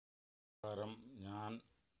നമസ്കാരം. ഞാൻ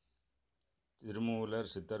തിരുമൂലർ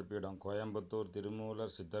സിദ്ധർപീഠം, കോയമ്പത്തൂർ തിരുമൂലർ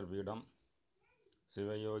സിദ്ധർപീഠം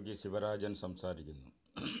ശിവയോഗി ശിവരാജൻ സംസാരിക്കുന്നു.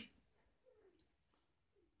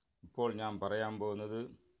 ഇപ്പോൾ ഞാൻ പറയാൻ പോകുന്നത്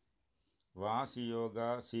വാസിയോഗ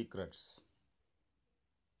സീക്രട്സ്.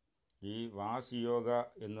 ഈ വാസിയോഗ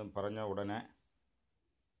എന്ന് പറഞ്ഞ ഉടനെ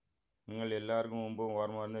നിങ്ങൾ എല്ലാവർക്കും മുമ്പ്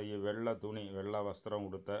ഓർമ്മ വരുന്ന ഈ വെള്ള തുണി, വെള്ള വസ്ത്രം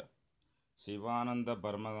ഉടുത്ത ശിവാനന്ദ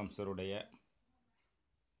പരമഹംസരുടെ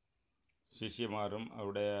ശിഷ്യന്മാരും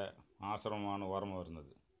അവിടെ ആശ്രമമാണ് ഓർമ്മ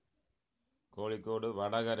വരുന്നത്. കോഴിക്കോട്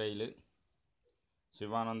വടകരയിൽ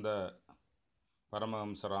ശിവാനന്ദ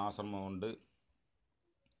പരമഹംസർ ആശ്രമമുണ്ട്.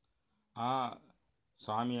 ആ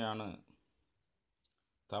സ്വാമിയാണ്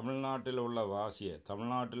തമിഴ്നാട്ടിലുള്ള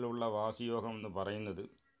വാസിയോഗം എന്ന് പറയുന്നത്.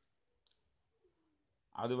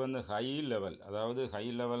 അത് ഹൈ ലെവൽ, അതായത് ഹൈ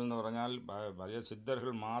ലെവൽ എന്ന് പറഞ്ഞാൽ വലിയ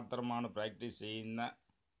സിദ്ധர்கள் മാത്രമാണ് പ്രാക്ടീസ് ചെയ്യുന്ന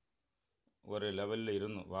ഒരു ലെവലിൽ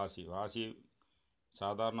ഇരുന്നു. വാസി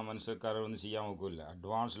സാധാരണ മനുഷ്യക്കാരൊന്നും ചെയ്യാൻ നോക്കില്ല.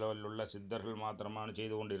 അഡ്വാൻസ് ലെവലിലുള്ള സിദ്ധர்கள் മാത്രമാണ്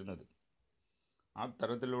ചെയ്തുകൊണ്ടിരുന്നത്. ആ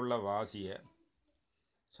തരത്തിലുള്ള വാസിയെ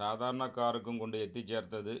സാധാരണക്കാർക്കും കൊണ്ട്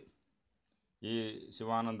എത്തിച്ചേർത്തത് ഈ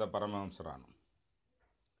ശിവാനന്ദ പരമഹംസറാണ്.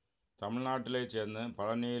 തമിഴ്നാട്ടിലേക്ക് ചെന്ന്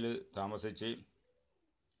പളനിയിൽ താമസിച്ച്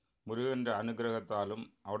മുരുകൻ്റെ അനുഗ്രഹത്താലും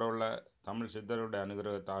അവിടെയുള്ള തമിഴ് സിദ്ധരുടെ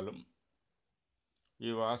അനുഗ്രഹത്താലും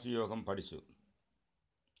ഈ വാസിയോഗം പഠിച്ചു.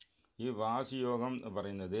 ഈ വാസിയോഗം എന്ന്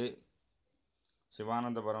പറയുന്നത്,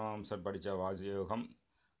 ശിവാനന്ദ പരമഹംസർ പഠിച്ച വാസിയോഗം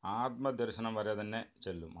ആത്മദർശനം വരെ തന്നെ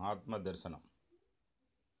ചെല്ലും. ആത്മദർശനം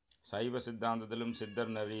ശൈവ സിദ്ധാന്തത്തിലും സിദ്ധർ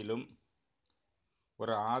നരിയിലും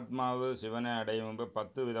ഒരു ആത്മാവ് ശിവനെ അടയും മുമ്പ്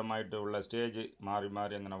 10 വിധമായിട്ടുള്ള സ്റ്റേജ് മാറി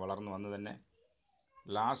മാറി അങ്ങനെ വളർന്നു വന്ന് തന്നെ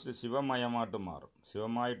ലാസ്റ്റ് ശിവമയമായിട്ട് മാറും.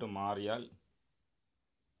 ശിവമായിട്ട് മാറിയാൽ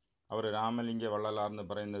അവർ രാമലിംഗ വള്ളലാർന്ന്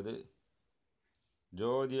പറയുന്നത്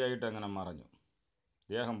ജ്യോതിയായിട്ട് അങ്ങനെ മറഞ്ഞു.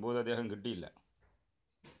 ഭൂതദേഹം കിട്ടിയില്ല.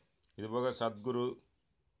 ഇതുപോലെ സദ്ഗുരു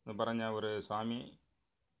എന്ന് പറഞ്ഞ ഒരു സ്വാമി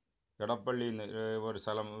എടപ്പള്ളിയിൽ നിന്ന് ഒരു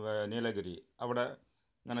സ്ഥലം നീലഗിരി, അവിടെ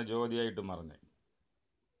ഇങ്ങനെ ജ്യോതിയായിട്ട് മറഞ്ഞു.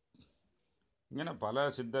 ഇങ്ങനെ പല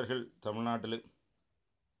സിദ്ധர்கள் തമിഴ്നാട്ടിൽ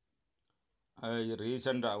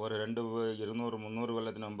റീസെൻ്റ് ഒരു 200-300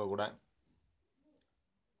 കൊല്ലത്തിന് മുമ്പ് കൂടെ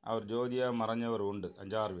അവർ ജ്യോതിയായി മറഞ്ഞവരുണ്ട്,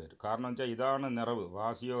 5-6 പേര്. കാരണം വെച്ചാൽ ഇതാണ് നിറവ്.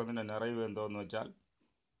 വാസിയോഗത്തിൻ്റെ നിറവ് എന്തോന്ന് വെച്ചാൽ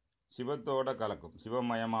ശിവത്തോടെ കലക്കും,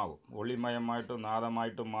 ശിവമയമാവും, ഒളിമയമായിട്ടും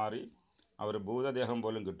നാദമായിട്ടും മാറി അവർ ഭൂതദേഹം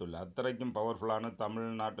പോലും കിട്ടില്ല. അത്രയ്ക്കും പവർഫുള്ളാണ്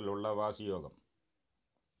തമിഴ്നാട്ടിലുള്ള വാസിയോഗം.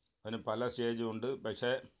 അതിന് പല സ്റ്റേജും ഉണ്ട്.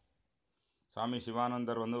 പക്ഷേ സ്വാമി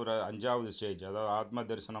ശിവാനന്ദർ ഒരു 5ാമത് സ്റ്റേജ്, അതായത്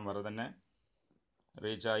ആത്മദർശനം വരെ തന്നെ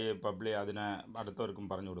റീച്ചായി അതിനെ അടുത്തവർക്കും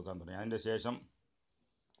പറഞ്ഞു കൊടുക്കാൻ തുടങ്ങി. അതിൻ്റെ ശേഷം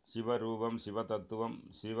ശിവരൂപം, ശിവതത്വം,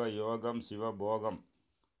 ശിവയോഗം, ശിവഭോഗം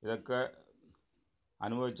ഇതൊക്കെ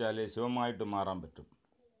അനുഭവിച്ചാലേ ശിവമായിട്ട് മാറാൻ പറ്റും.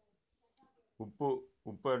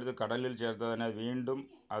 ഉപ്പ് എടുത്ത് കടലിൽ ചേർത്തതിനെ വീണ്ടും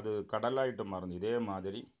അത് കടലായിട്ട് മാറുന്നു.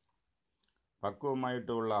 ഇതേമാതിരി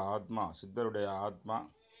പക്വമായിട്ടുള്ള സിദ്ധരുടെ ആത്മ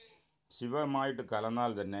ശിവമായിട്ട്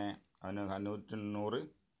കലർന്നാൽ തന്നെ അതിന് 100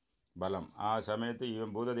 ബലം. ആ സമയത്ത് ഈ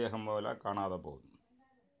ഭൂതദേഹം പോലെ കാണാതെ പോകും.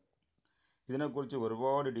 ഇതിനെക്കുറിച്ച്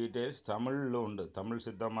ഒരുപാട് ഡീറ്റെയിൽസ് തമിഴിലും ഉണ്ട്. തമിഴ്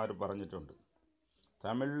സിദ്ധന്മാർ പറഞ്ഞിട്ടുണ്ട്.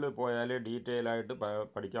 തമിഴിൽ പോയാൽ ഡീറ്റെയിലായിട്ട്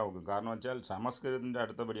പഠിക്കാൻ നോക്കും. കാരണം വെച്ചാൽ സംസ്കൃതത്തിൻ്റെ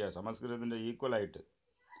അടുത്തപടിയാണ്, സംസ്കൃതത്തിൻ്റെ ഈക്വലായിട്ട്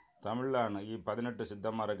തമിഴിലാണ് ഈ 18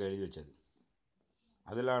 സിദ്ധന്മാരൊക്കെ എഴുതി വെച്ചത്.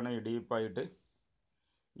 അതിലാണ് ഈ ഡീപ്പായിട്ട്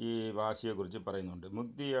ഈ വാസിയെക്കുറിച്ച് പറയുന്നുണ്ട്.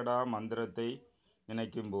 മുക്തിയടാ മന്ത്രത്തെ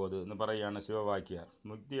നനയ്ക്കുമ്പോൾ എന്ന് പറയുകയാണ് ശിവവാക്യാർ.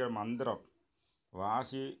 മുക്തിയ മന്ത്രം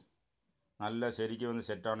വാസി നല്ല ശരിക്കും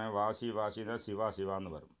സെറ്റാണെങ്കിൽ വാസി ശിവ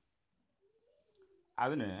എന്ന് പറയും.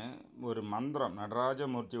 അതിന് ഒരു മന്ത്രം,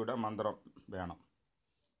 നടരാജമൂർത്തിയുടെ മന്ത്രം വേണം.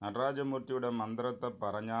 നടരാജമൂർത്തിയുടെ മന്ത്രത്തെ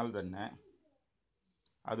പറഞ്ഞാൽ തന്നെ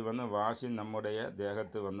അത് വാസി നമ്മുടെ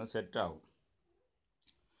ദേഹത്ത് സെറ്റാവും.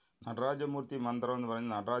 നടരാജമൂർത്തി മന്ത്രം എന്ന്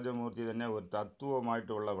പറയുന്നത് നടരാജമൂർത്തി തന്നെ ഒരു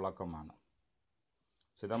തത്വമായിട്ടുള്ള വിളക്കമാണ്.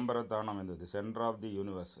 ചിദംബരത്താണ് എന്നത്, സെൻറ്റർ ഓഫ് ദി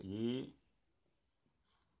യൂണിവേഴ്സ്. ഈ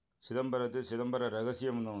ചിദംബര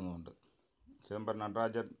രഹസ്യം എന്നൊന്നുണ്ട്. ചിദംബര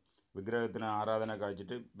നടരാജൻ വിഗ്രഹത്തിന് ആരാധന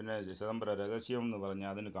കഴിച്ചിട്ട് പിന്നെ ചിദംബര രഹസ്യം എന്ന്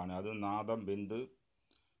പറഞ്ഞാൽ അതിന് കാണുക. അത് നാദം, ബിന്ദു,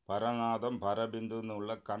 പരനാദം, പരബിന്ദു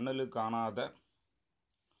എന്നുള്ള കണ്ണിൽ കാണാതെ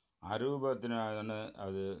അരൂപത്തിനാണ്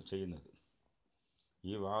അത് ചെയ്യുന്നത്.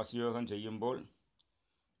 ഈ വാസിയോഗം ചെയ്യുമ്പോൾ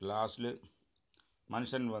ലാസ്റ്റിൽ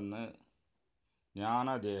മനുഷ്യൻ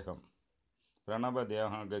ജ്ഞാനദേഹം,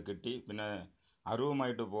 പ്രണവദേഹമൊക്കെ കിട്ടി പിന്നെ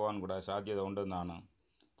അരൂപമായിട്ട് പോകാൻ കൂടെ സാധ്യത ഉണ്ടെന്നാണ്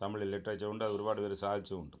തമിഴ് ലിറ്ററേച്ചറുണ്ട്. അത് ഒരുപാട് പേര്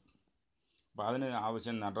സാധിച്ചുമുണ്ട്. അപ്പോൾ അതിന്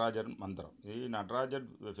ആവശ്യം നടരാജൻ മന്ത്രം. ഈ നടരാജൻ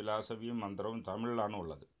ഫിലോസഫിയും മന്ത്രവും തമിഴിലാണ്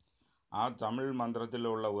ഉള്ളത്. ആ തമിഴ്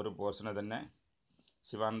മന്ത്രത്തിലുള്ള ഒരു പോർഷനെ തന്നെ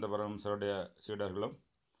ശിവാനന്ദ പരമഹംസരുടെ സീഡറുകളും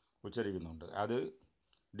ഉച്ചരിക്കുന്നുണ്ട്. അത്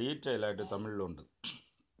ഡീറ്റെയിലായിട്ട് തമിഴിലുണ്ട്.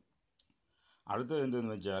 അടുത്തത്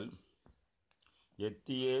എന്തെന്ന് വെച്ചാൽ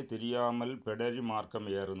എത്തിയേ തിരിയാമൽ പെടരി മാർക്കം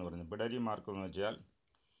ഏറെന്ന് പറഞ്ഞു. പെടരി മാർക്കം എന്ന് വെച്ചാൽ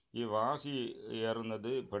ഈ വാസി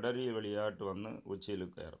ഏറുന്നത് പെടരി വഴിയായിട്ട് വന്ന് ഉച്ചയിൽ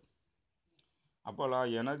കയറും. അപ്പോൾ ആ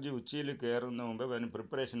എനർജി ഉച്ചയിൽ കയറുന്ന മുമ്പ് അതിന്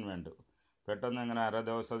പ്രിപ്പറേഷൻ വേണ്ടു. പെട്ടെന്ന് അങ്ങനെ അര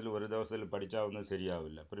ദിവസത്തിൽ ഒരു ദിവസത്തിൽ പഠിച്ചാവുന്നത്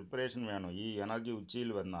ശരിയാവില്ല. പ്രിപ്പറേഷൻ വേണം. ഈ എനർജി ഉച്ചയിൽ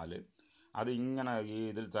വന്നാൽ അത് ഇങ്ങനെ ഈ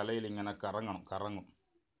ഇതിൽ തലയിൽ ഇങ്ങനെ കറങ്ങും.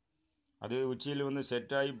 അത് ഉച്ചയിൽ വന്ന്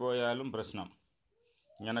സെറ്റായി പോയാലും പ്രശ്നം.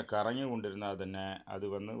 ഇങ്ങനെ കറങ്ങി കൊണ്ടിരുന്നാൽ തന്നെ അത്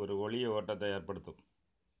വന്ന് ഒരു ഒളിയ ഓട്ടത്തെ ഏർപ്പെടുത്തും.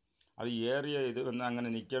 അത് ഏറിയ ഇത് വന്ന് അങ്ങനെ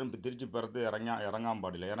നിൽക്കണം, തിരിച്ച് പുറത്ത് ഇറങ്ങാൻ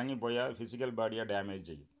പാടില്ല. ഇറങ്ങിപ്പോയാൽ ഫിസിക്കൽ ബോഡിയെ ഡാമേജ്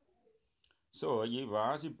ചെയ്യും. സോ ഈ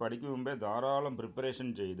വാസി പഠിക്കും മുമ്പേ ധാരാളം പ്രിപ്പറേഷൻ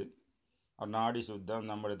ചെയ്ത് നാഡി ശുദ്ധം,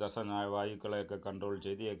 നമ്മുടെ വായുക്കളെയൊക്കെ കൺട്രോൾ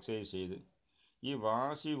ചെയ്ത് എക്സസൈസ് ചെയ്ത് ഈ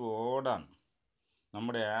വാസി ഓടാൻ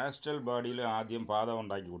നമ്മുടെ ആസ്ട്രൽ ബോഡിയിൽ ആദ്യം പാത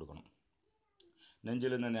ഉണ്ടാക്കി കൊടുക്കണം.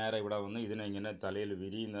 നെഞ്ചിൽ നിന്ന് നേരെ ഇവിടെ വന്ന് ഇതിനെ ഇങ്ങനെ തലയിൽ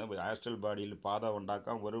വിരിയുന്ന ആസ്ട്രൽ ബോഡിയിൽ പാത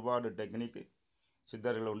ഉണ്ടാക്കാൻ ഒരുപാട് ടെക്നിക്ക്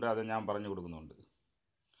സിദ്ധറുകളുണ്ട്. അത് ഞാൻ പറഞ്ഞു കൊടുക്കുന്നുണ്ട്.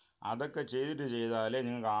 അതൊക്കെ ചെയ്താലേ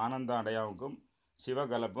നിങ്ങൾക്ക് ആനന്ദം അടയാൻ വെക്കും,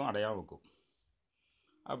 ശിവകലപ്പും അടയാൻ വെക്കും.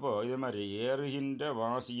 അപ്പോൾ ഇതേമാതിരി ഏറിഹിൻ്റെ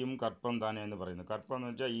വാസിയും കർപ്പം താനേ എന്ന് പറയുന്നു. കർപ്പം എന്ന്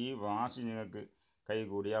വെച്ചാൽ ഈ വാസി നിങ്ങൾക്ക്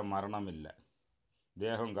കൈകൂടിയാൽ മരണമില്ല,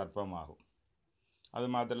 ദേഹം കർപ്പമാകും.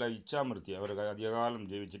 അതുമാത്രമല്ല ഇച്ഛാമൃത്യു, അവർ അധികകാലം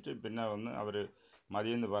ജീവിച്ചിട്ട് പിന്നെ വന്ന് അവർ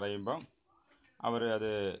മതിയെന്ന് പറയുമ്പം അവർ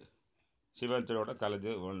അത് ശിവത്തിലൂടെ കലത്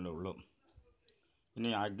ഉള്ളൂ. ഇനി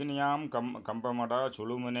അഗ്നിയാം കമ്പമട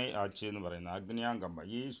ചുളുമുനെ ആച്ചി എന്ന് പറയുന്നത്. അഗ്നിയാം കമ്പം,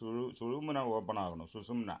 ഈ ചുളുമുന ഓപ്പൺ ആകണം.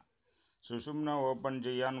 സുഷുമ്ന ഓപ്പൺ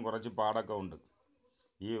ചെയ്യാൻ കുറച്ച് പാടൊക്കെ ഉണ്ട്.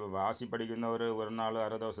 ഈ വാസി പഠിക്കുന്നവർ ഒരു നാൾ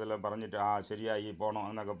അര ദിവസത്തിൽ പറഞ്ഞിട്ട് ശരിയായി പോകണം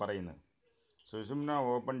എന്നൊക്കെ പറയുന്നത്. സുഷുമ്ന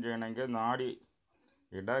ഓപ്പൺ ചെയ്യണമെങ്കിൽ നാഡി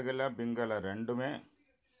ഇടകല പിങ്കല രണ്ടുമേ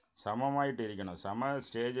സമമായിട്ടിരിക്കണം.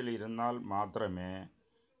 സ്റ്റേജിൽ ഇരുന്നാൽ മാത്രമേ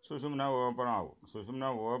സുഷുമ്ന ഓപ്പൺ ആവും. സുഷുമ്ന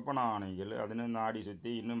ഓപ്പൺ ആണെങ്കിൽ അതിന് നാഡി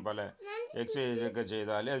ശുദ്ധി ഇന്നും പല എക്സസൈസൊക്കെ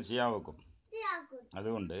ചെയ്താലേ അത് ചെയ്യാൻ വെക്കും.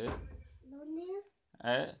 അതുകൊണ്ട്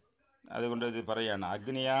ഇത് പറയാണ്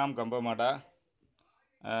അഗ്നിയാം കമ്പമട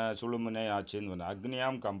ചുളുമുന ആച്ചി എന്ന് പറഞ്ഞാൽ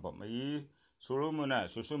അഗ്നിയാം കമ്പം. ഈ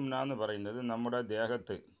സുഷുമ്ന എന്ന് പറയുന്നത് നമ്മുടെ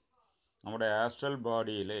ദേഹത്ത്, നമ്മുടെ ആസ്ട്രൽ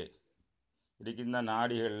ബോഡിയിൽ ഇരിക്കുന്ന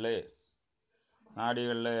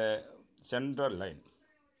നാഡികളിലെ സെൻട്രൽ ലൈൻ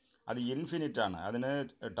അത് ഇൻഫിനിറ്റാണ്. അതിന്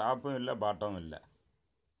ടാപ്പും ഇല്ല ബാട്ടവും ഇല്ല.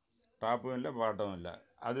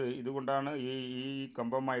 ഇതുകൊണ്ടാണ് ഈ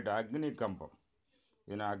കമ്പമായിട്ട് അഗ്നികമ്പം.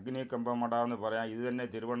 ഇതിന് അഗ്നികമ്പമട എന്ന് പറയാം. ഇത് തന്നെ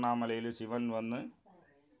തിരുവണ്ണാമലയിൽ ശിവൻ വന്ന്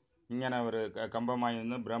ഇങ്ങനെ ഒരു കമ്പമായി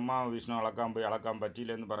നിന്ന് ബ്രഹ്മാവ് വിഷ്ണു അളക്കാൻ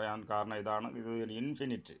പറ്റിയില്ലെന്ന് പറയാൻ കാരണം ഇതാണ്. ഇത്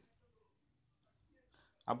ഇൻഫിനിറ്റ്.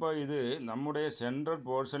 അപ്പോൾ ഇത് നമ്മുടെ സെൻട്രൽ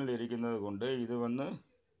പോർഷനിൽ ഇരിക്കുന്നത് കൊണ്ട് ഇത് വന്ന്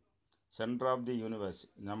സെൻറ്റർ ഓഫ് ദി യൂണിവേഴ്സ്.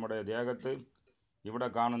 നമ്മുടെ ദേഹത്ത് ഇവിടെ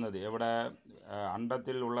കാണുന്നത് എവിടെ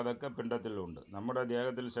അണ്ടത്തിൽ ഉള്ളതൊക്കെ പിണ്ടത്തിലുണ്ട്. നമ്മുടെ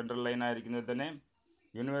ദേഹത്തിൽ സെൻട്രൽ ലൈനായിരിക്കുന്നത് തന്നെ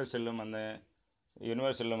യൂണിവേഴ്സലിലും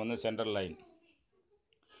വന്ന് സെൻട്രൽ ലൈൻ.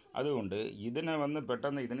 അതുകൊണ്ട് ഇതിനെ വന്ന്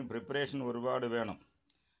പെട്ടെന്ന് ഇതിന് പ്രിപ്പറേഷൻ ഒരുപാട് വേണം.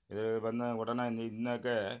 ഇത് വന്ന് ഉടനെ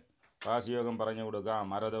ഇന്നൊക്കെ വാസിയോഗം പറഞ്ഞു കൊടുക്കാം,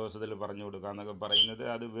 അര ദിവസത്തിൽ പറഞ്ഞു കൊടുക്കാം എന്നൊക്കെ പറയുന്നത്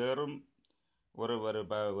അത് വെറും ഒരു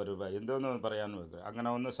എന്തോന്ന് പറയാൻ അങ്ങനെ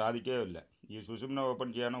ഒന്നും സാധിക്കുകയില്ല. ഈ സുഷുമ്ന ഓപ്പൺ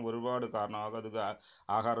ചെയ്യാനും ഒരുപാട് കാരണമാകും. അത്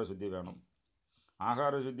ആഹാരശുദ്ധി വേണം.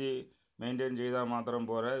 ആഹാരശുദ്ധി മെയിൻറ്റെയിൻ ചെയ്താൽ മാത്രം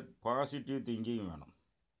പോരെ, പോസിറ്റീവ് തിങ്കിങ് വേണം.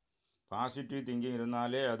 പോസിറ്റീവ് തിങ്കിങ്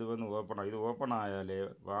ഇരുന്നാലേ അത് വന്ന് ഇത് ഓപ്പൺ ആയാലേ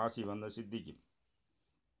വാസി വന്ന് സിദ്ധിക്കും.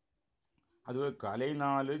 അത്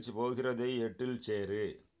കലൈനാല് പോഹിരത 8 ചേര്,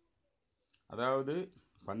 അതായത്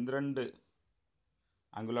 12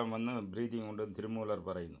 അങ്കുലം വന്ന് ബ്രീതിങ് കൊണ്ട് തിരുമൂലർ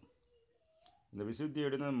പറയുന്നു. இந்த വിശുദ്ധി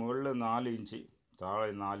ഇടുന്നത് മുകളിൽ 4 ഇഞ്ച്,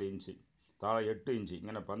 താഴെ 4 ഇഞ്ച്, താഴെ 8 ഇഞ്ച്,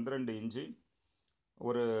 ഇങ്ങനെ 12 ഇഞ്ച്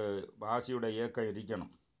ഒരു വാസിയുടെ ഏക്കം ഇരിക്കണം.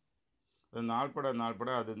 അത് നാൾപ്പടെ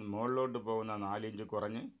അത് മുകളിലോട്ട് പോകുന്ന 4 ഇഞ്ച്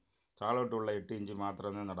കുറഞ്ഞ് താഴോട്ടുള്ള 8 ഇഞ്ച്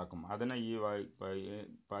മാത്രമേ നടക്കും. അതിനെ ഈ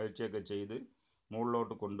പരീക്ഷയൊക്കെ ചെയ്ത്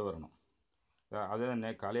മുകളിലോട്ട് കൊണ്ടുവരണം. അത്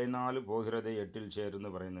തന്നെ കലൈനാല് പോഹിരത 8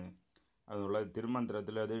 ചേരുന്ന് പറയുന്നത്. അതുള്ള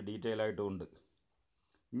തിരുമന്ത്രത്തിൽ അത് ഡീറ്റെയിൽ ആയിട്ടും ഉണ്ട്.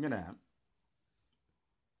 ഇങ്ങനെ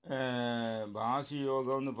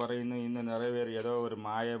വാസിയോഗം എന്ന് പറയുന്നത് ഇന്ന് നിറവേറി ഏതോ ഒരു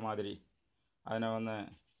മായ മാതിരി അതിനെ വന്ന്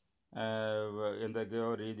എന്തൊക്കെയോ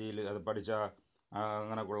രീതിയിൽ അത് പഠിച്ചാൽ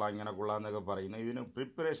അങ്ങനെ കൊള്ളാം ഇങ്ങനെ കൊള്ളാം എന്നൊക്കെ പറയുന്നു. ഇതിന്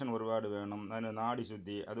പ്രിപ്പറേഷൻ ഒരുപാട് വേണം. അതിന്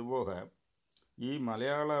നാഡിശുദ്ധി. അതുപോലെ ഈ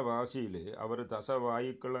മലയാള ഭാഷയിൽ അവർ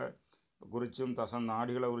തസവായുക്കളെ കുറിച്ചും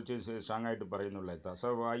തസനാഡികളെ കുറിച്ചും സ്ട്രോങ് ആയിട്ട് പറയുന്നുള്ളൂ.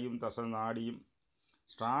 തസവായും തസനാഡിയും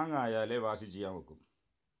സ്ട്രോങ് ആയാലേ വാസി ചെയ്യാൻ വെക്കും.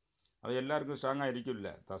 അത് എല്ലാവർക്കും സ്ട്രോങ് ആയിരിക്കില്ല.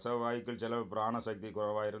 തസവായുക്കൾ ചില പ്രാണശക്തി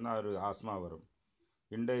കുറവായിരുന്ന ഒരു ആസ്മ വരും.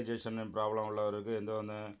 ഇൻഡൈജഷൻ പ്രോബ്ലം ഉള്ളവർക്ക്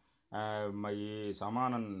എന്തോന്ന് ഈ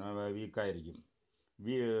സമാനൻ വീക്കായിരിക്കും.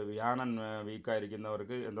 വ്യാനൻ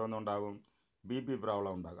വീക്കായിരിക്കുന്നവർക്ക് എന്തോന്നുണ്ടാകും, BP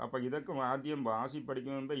പ്രോബ്ലം ഉണ്ടാകും. അപ്പോൾ ഇതൊക്കെ ആദ്യം വാസി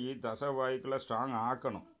പഠിക്കുമ്പോൾ ഈ തസവായുക്കളെ സ്ട്രോങ്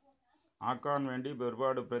ആക്കാൻ വേണ്ടി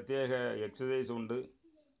ഒരുപാട് പ്രത്യേക എക്സസൈസ് ഉണ്ട്.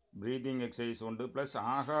 ബ്രീതിങ് എക്സസൈസും ഉണ്ട്, പ്ലസ്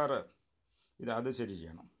ആഹാരം അത് ശരി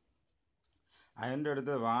ചെയ്യണം. അതിൻ്റെ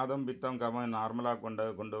അടുത്ത് വാദം പിത്തം കഫം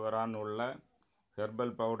നോർമലാക്കി കൊണ്ടുവരാനുള്ള ഹെർബൽ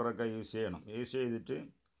പൗഡറൊക്കെ യൂസ് ചെയ്യണം. യൂസ് ചെയ്തിട്ട്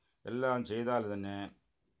എല്ലാം ചെയ്താൽ തന്നെ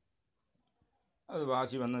അത്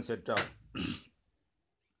വാസി വന്ന് സെറ്റാവും.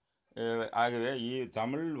 ആകവേ ഈ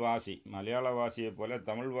തമിഴ് വാസി മലയാള ഭാഷയെ പോലെ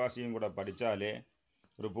തമിഴ് ഭാഷയും കൂടെ പഠിച്ചാലേ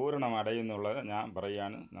ഒരു പൂരണം അടയുന്നുള്ളത് ഞാൻ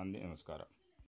പറയുകയാണ്. നന്ദി, നമസ്കാരം.